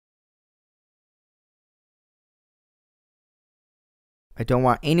I don't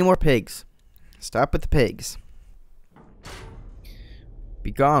want any more pigs. Stop with the pigs. Be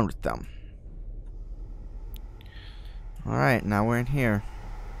gone with them. Alright, now we're in here.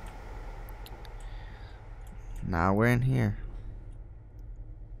 Now we're in here.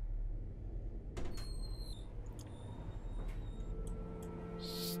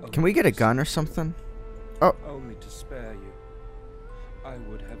 Can we get a gun or something? Oh. Only to spare you. I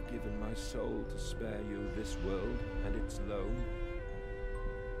would have given my soul to spare you this world and its loan.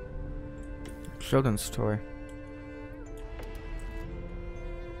 Children's toy.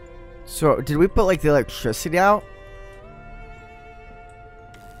 So, did we put like the electricity out?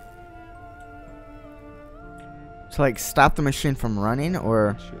 To like stop the machine from running,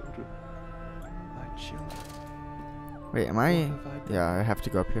 or? Children. My children. Wait, am I? Yeah, I have to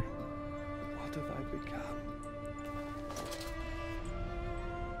go up here. What have I become?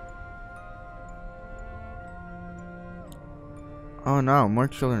 Oh no, more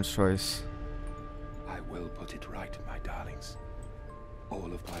children's toys. I will put it right, my darlings.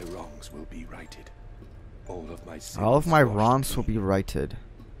 All of my wrongs will be righted. All of my sins All of my washed wrongs will clean. be righted.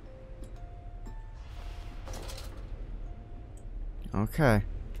 Okay.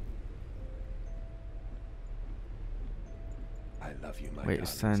 I love you, my Wait,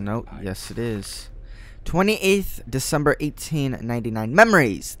 is that a darlings, note? and I- Yes, it is. 28th December 1899.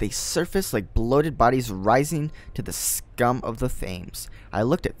 Memories! They surfaced like bloated bodies rising to the scum of the Thames. I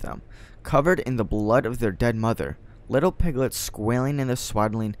looked at them, covered in the blood of their dead mother. Little piglets squealing in the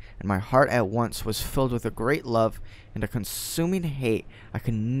swaddling, and my heart at once was filled with a great love and a consuming hate I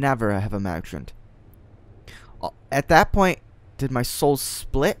could never have imagined. At that point, did my soul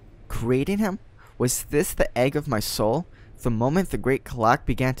split, creating him? Was this the egg of my soul? The moment the great clock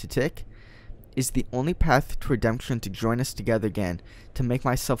began to tick? Is the only path to redemption to join us together again, to make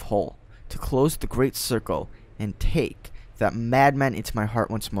myself whole, to close the great circle, and take that madman into my heart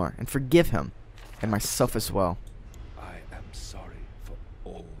once more, and forgive him, and myself as well. I am sorry for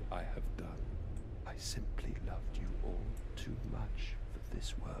all I have done. I simply loved you all too much for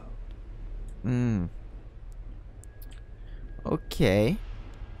this world. Okay.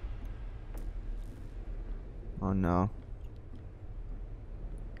 Oh no.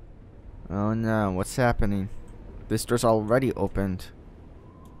 Oh no, what's happening? This door's already opened.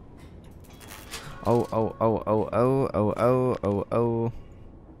 Oh.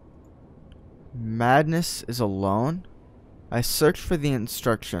 Madness is alone? I search for the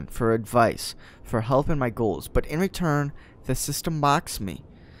instruction, for advice, for help in my goals, but in return, the system mocks me.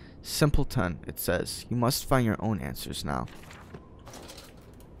 Simpleton, it says. You must find your own answers now.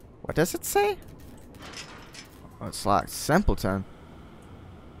 What does it say? Oh, it's locked. Simpleton.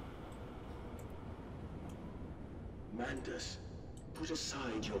 Mandus, put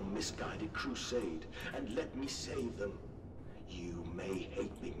aside your misguided crusade and let me save them. You may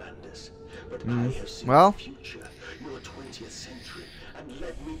hate me, Mandus, but I have seen well. the future, your 20th century, and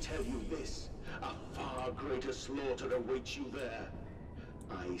let me tell you this, a far greater slaughter awaits you there.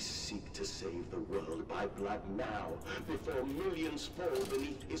 I seek to save the world by blood now, before millions fall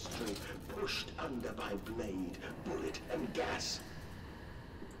beneath history, pushed under by blade, bullet, and gas.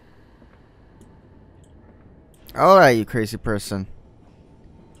 Alright, you crazy person.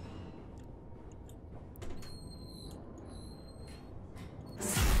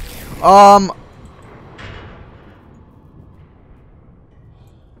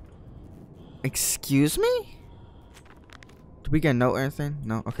 Excuse me? Did we get a note or anything?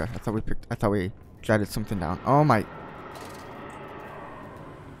 No? Okay, I thought we jotted something down. Oh my.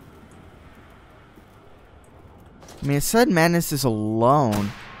 I mean, it said Madness is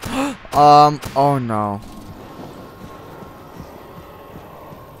alone. Oh no.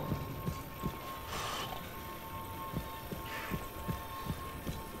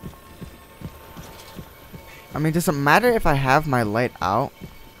 I mean, does it matter if I have my light out?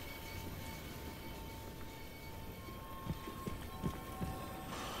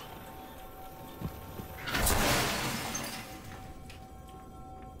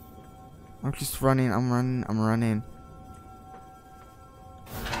 I'm just running, I'm running. I'm running.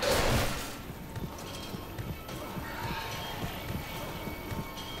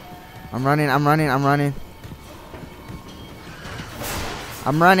 I'm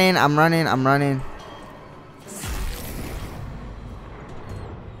running.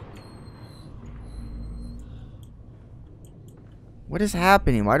 What is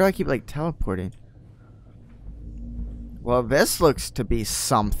happening? Why do I keep like teleporting? Well, this looks to be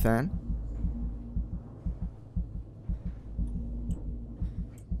something.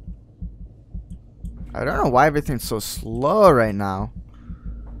 I don't know why everything's so slow right now.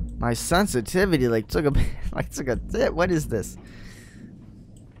 My sensitivity like took a dip. What is this?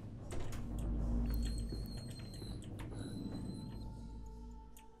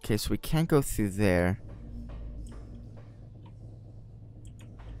 Okay, so we can't go through there.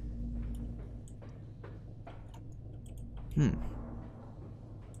 We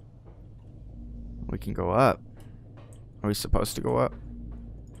can go up. Are we supposed to go up?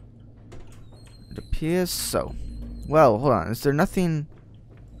 It appears so. Well, hold on. Is there nothing...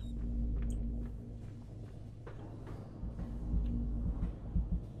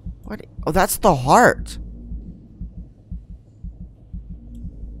 What? Oh, that's the heart.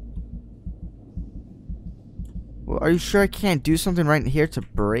 Well, are you sure I can't do something right here to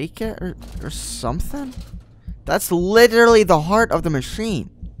break it or something? That's literally the heart of the machine.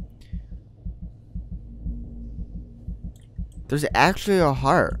 There's actually a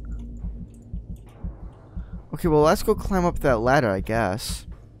heart. Okay, well, let's go climb up that ladder, I guess.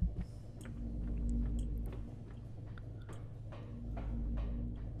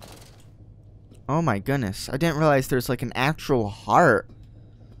 Oh my goodness. I didn't realize there's like an actual heart.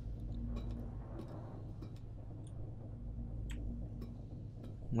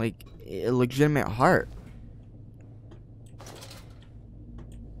 Like a legitimate heart.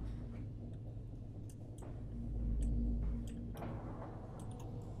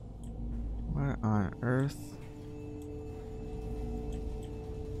 What on earth?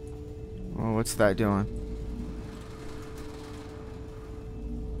 Oh, what's that doing?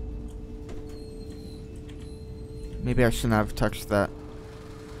 Maybe I shouldn't have touched that.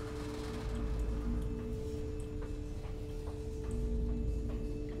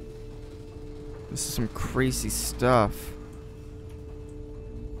 This is some crazy stuff.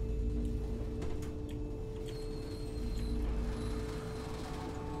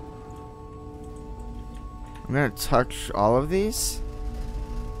 I'm gonna touch all of these.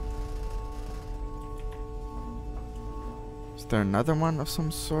 Is there another one of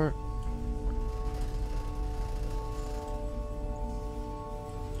some sort?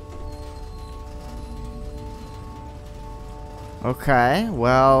 Okay,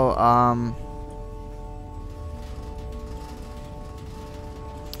 well,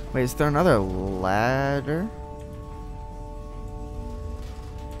 wait, is there another ladder?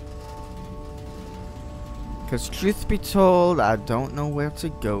 Because truth be told, I don't know where to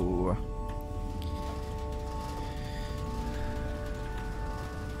go.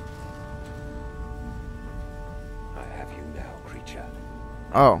 I have you now, creature.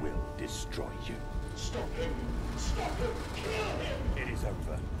 Oh. I will destroy you. Stop him! Stop him! Kill him! It is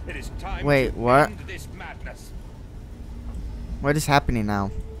over. It is time Wait, to what? end this madness. What is happening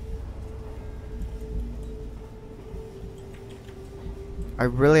now? I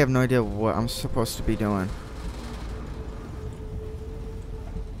really have no idea what I'm supposed to be doing.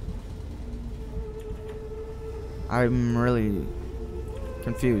 I'm really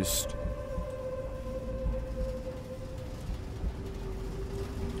confused.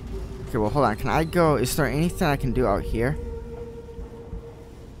 Okay, well, hold on. Can I go? Is there anything I can do out here?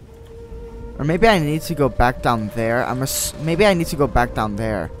 Or maybe I need to go back down there. Maybe I need to go back down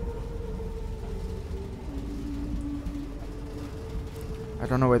there. I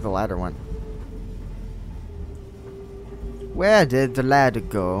don't know where the ladder went. Where did the ladder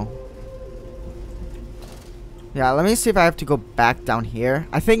go? Yeah, let me see if I have to go back down here.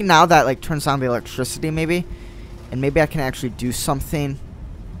 I think now that like turns on the electricity maybe. And maybe I can actually do something.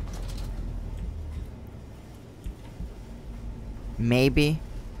 Maybe.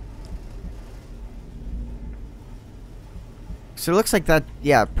 So it looks like that,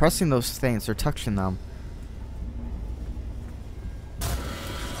 yeah, pressing those things or touching them.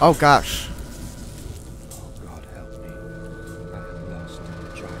 Oh gosh. Oh, God help me. I have lost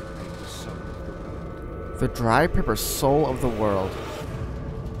the dry paper soul of the world. The dry paper soul of the world.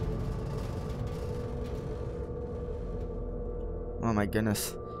 Oh my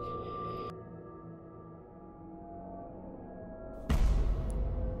goodness.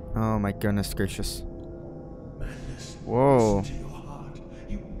 Oh my goodness gracious. Madness. Whoa. Listen to your heart.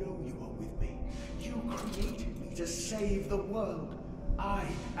 You know you are with me. You created me to save the world. I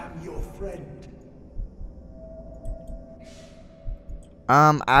am your friend.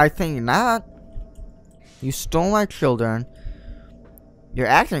 I think not. You stole my children. You're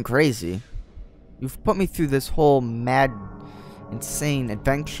acting crazy. You've put me through this whole mad, insane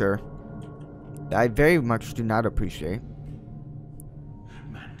adventure that I very much do not appreciate.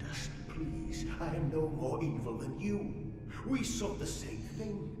 Mandus, please. I am no more evil than you. We sought the same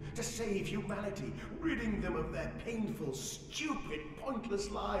thing. To save humanity. Ridding them of their painful, stupid,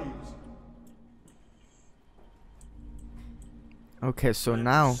 pointless lives. Okay, so Mandus,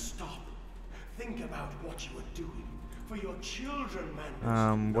 now... stop. Think about what you are doing. For your children,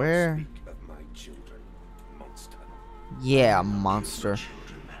 Mandus. Where? Speak of my children, monster. Yeah, monster.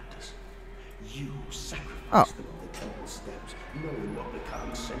 Children, Mandus. You sacrificed Oh. them on the temple steps, knowing what the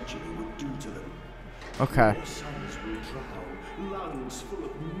coming century would do to them. Okay. Your sons will drown, lungs full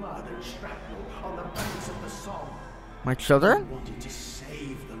of mud and shrapnel on the banks of the Somme. My children? You wanted to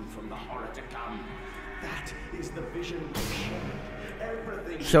save them from the horror to come. That is the vision we shared.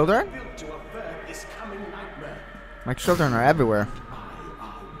 Everything Children? built to avert this coming nightmare. My children are everywhere. I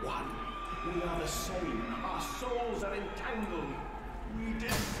are one. We are the same. Our souls are entangled. We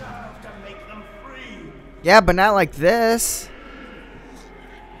deserve to make them free. Yeah, but not like this.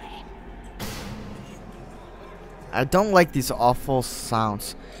 I don't like these awful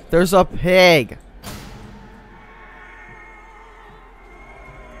sounds. There's a pig.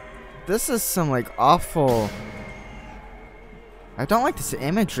 This is some like awful. I don't like this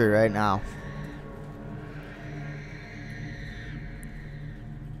imagery right now.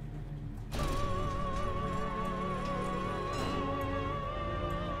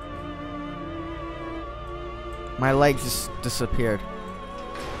 My leg just disappeared.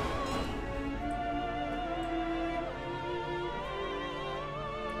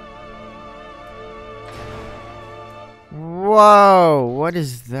 Whoa, what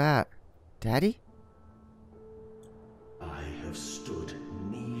is that? Daddy? I have stood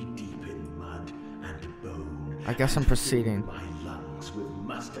knee-deep in mud and bone. I guess I'm and proceeding. filled my lungs with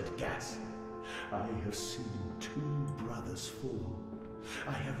mustard gas. I have seen 2 brothers fall.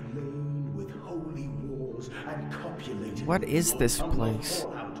 I have lain with holy wars and copulated. What is with this autumnal place?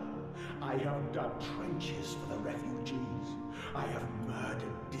 fallout. I have dug trenches for the refugees. I have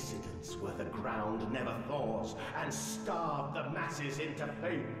murdered dissidents where the ground never thaws and starved the masses into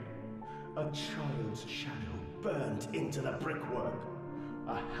fame. A child's shadow burnt into the brickwork.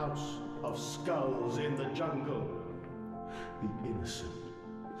 A house of skulls in the jungle.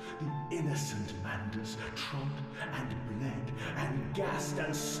 The innocent Mandus trod and bled and gassed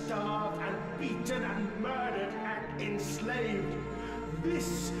and starved and beaten and murdered and enslaved.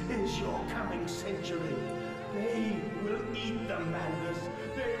 This is your coming century. They will eat the Mandus.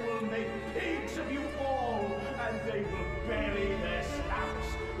 They will make pigs of you all, and they will bury their snouts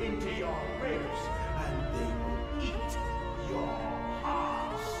into your ribs, and they will eat your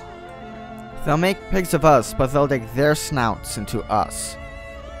hearts. They'll make pigs of us, but they'll dig their snouts into us.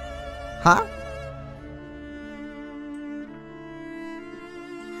 Huh?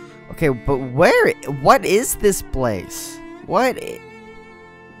 Okay, but what is this place?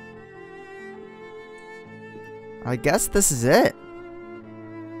 I guess this is it.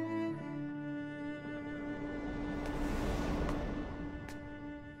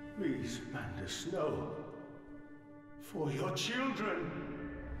 Please, Mandus, no. For your children.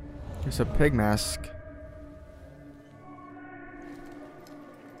 There's a pig mask.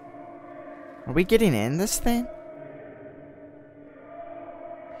 Are we getting in this thing?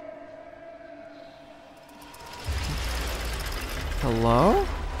 Hello?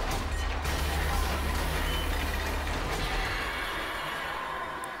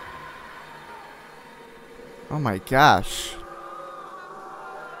 Oh my gosh.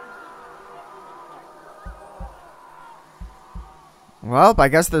 Well, I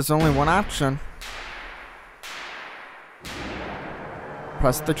guess there's only one option.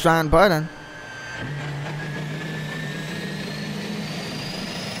 Press the giant button.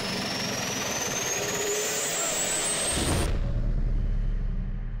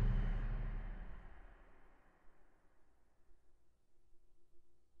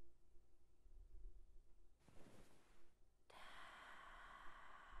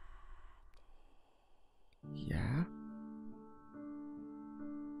 Yeah?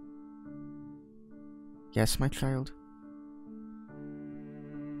 Yes, my child.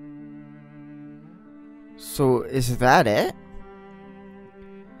 So, is that it?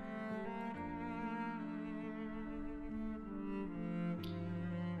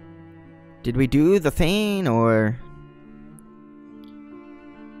 Did we do the thing, or...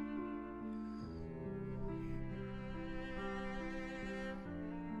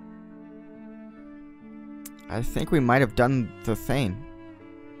 I think we might have done the thing.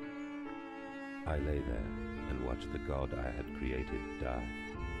 I lay there and watched the god I had created die.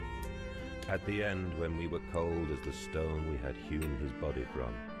 At the end, when we were cold as the stone we had hewn his body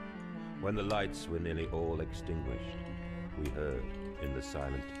from, when the lights were nearly all extinguished, we heard, in the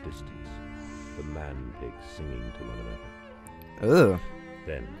silent distance, the Manpigs singing to one another. Ugh.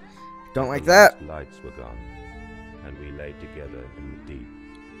 Then, Don't as like the that. last lights were gone, and we lay together in the deep,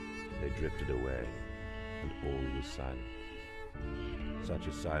 they drifted away, and all was silent. Such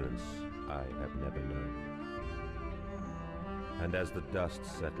a silence I have never known. And as the dust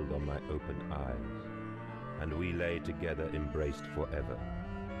settled on my open eyes, and we lay together embraced forever,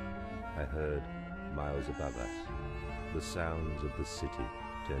 I heard, miles above us, the sounds of the city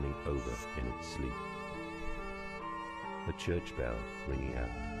turning over in its sleep. A church bell ringing out.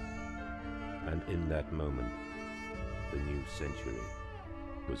 And in that moment, the new century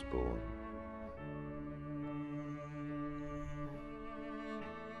was born.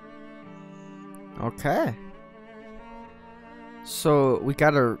 Okay. So we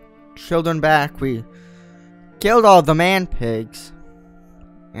got our children back. We killed all the Manpigs.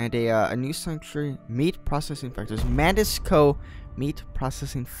 And a new century meat processing factory. Mandus Co. Meat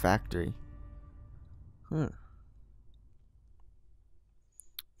Processing Factory.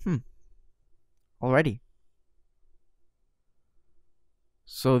 Alrighty.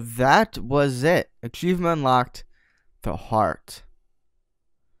 So that was it. Achievement unlocked. The Heart.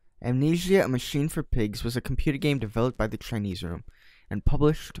 Amnesia, a Machine for Pigs was a computer game developed by the Chinese Room and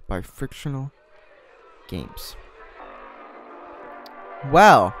published by Frictional Games.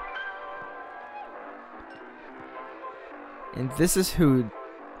 Well, and this is who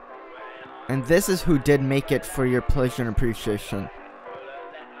did make it for your pleasure and appreciation.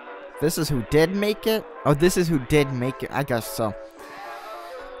 This is who did make it? Oh, this is who did make it. I guess so.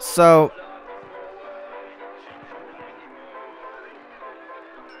 So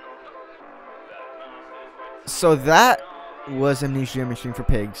that was Amnesia Machine for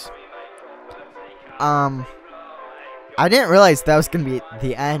Pigs. I didn't realize that was gonna be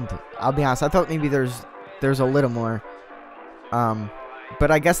the end. I'll be honest. I thought maybe there's a little more.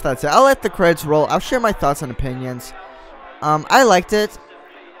 But I guess that's it. I'll let the credits roll. I'll share my thoughts and opinions. I liked it.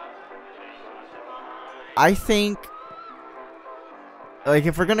 I think, like,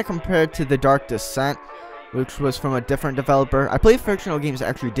 if we're gonna compare it to The Dark Descent, which was from a different developer, I believe Frictional Games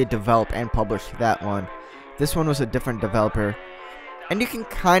actually did develop and publish that one. This one was a different developer, and you can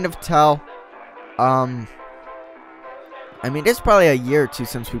kind of tell. I mean, it's probably a year or two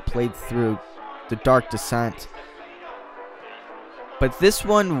since we played through The Dark Descent, but this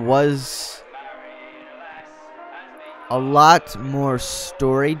one was a lot more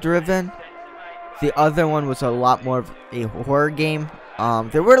story-driven. The other one was a lot more of a horror game.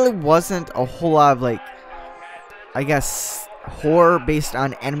 There really wasn't a whole lot of, like, I guess, horror based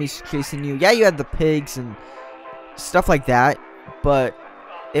on enemies chasing you. Yeah, you had the pigs and stuff like that, but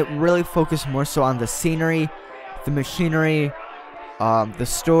it really focused more so on the scenery, the machinery, the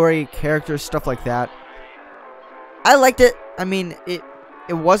story, characters, stuff like that. I liked it. I mean, it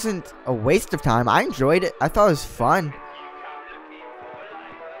wasn't a waste of time. I enjoyed it. I thought it was fun.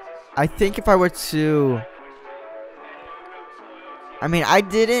 I think if I were to, I mean, I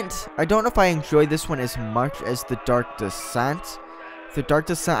don't know if I enjoyed this one as much as The Dark Descent. The Dark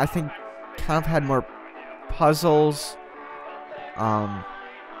Descent, I think, kind of had more puzzles, an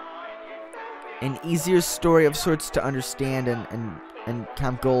easier story of sorts to understand and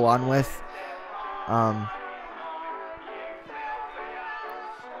kind of go on with.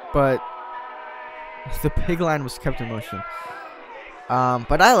 But the pig line was kept in motion.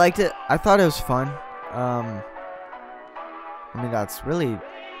 But I liked it. I thought it was fun. I mean, that's really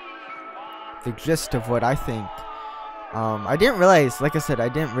the gist of what I think. I didn't realize, like I said, I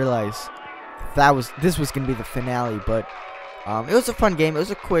didn't realize this was gonna be the finale. But it was a fun game. It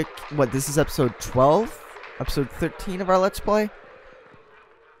was a quick. What? This is episode 12, episode 13 of our Let's Play.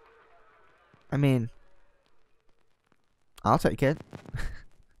 I mean, I'll take it.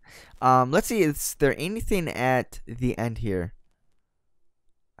 Let's see. Is there anything at the end here?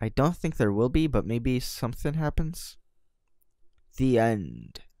 I don't think there will be, but maybe something happens. The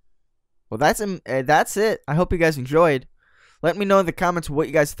end. Well, that's it. I hope you guys enjoyed. Let me know in the comments what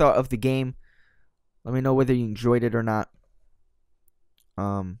you guys thought of the game. Let me know whether you enjoyed it or not.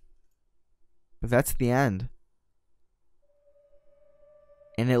 But that's the end.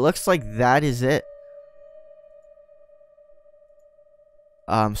 And it looks like that is it.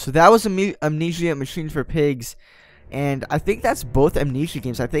 So that was Amnesia Machine for Pigs. And I think that's both Amnesia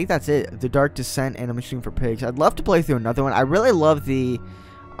games. I think that's it. The Dark Descent and A Machine for Pigs. I'd love to play through another one. I really love the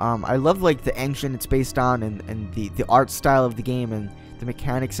like the engine it's based on and the art style of the game and the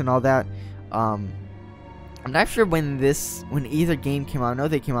mechanics and all that. I'm not sure when either game came out. I know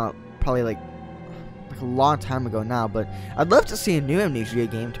they came out probably like a long time ago now, but I'd love to see a new Amnesia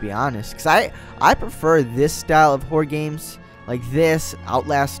game, to be honest, because I prefer this style of horror games. Like this,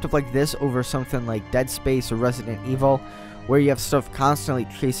 Outlast, stuff like this, over something like Dead Space or Resident Evil, where you have stuff constantly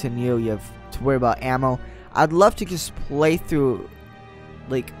chasing you, you have to worry about ammo. I'd love to just play through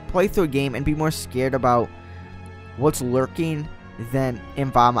a game and be more scared about what's lurking than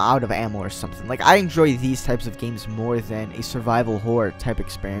if I'm out of ammo or something. Like, I enjoy these types of games more than a survival horror type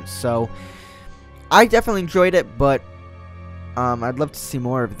experience. So, I definitely enjoyed it, but I'd love to see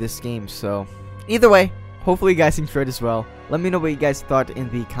more of this game. So either way, hopefully you guys enjoyed as well. Let me know what you guys thought in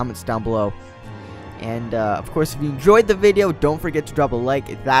the comments down below. And of course, if you enjoyed the video, don't forget to drop a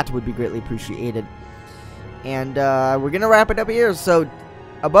like. That would be greatly appreciated. And we're gonna wrap it up here. So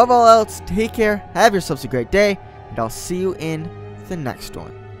above all else, take care, have yourselves a great day, and I'll see you in the next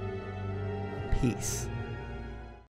one. Peace.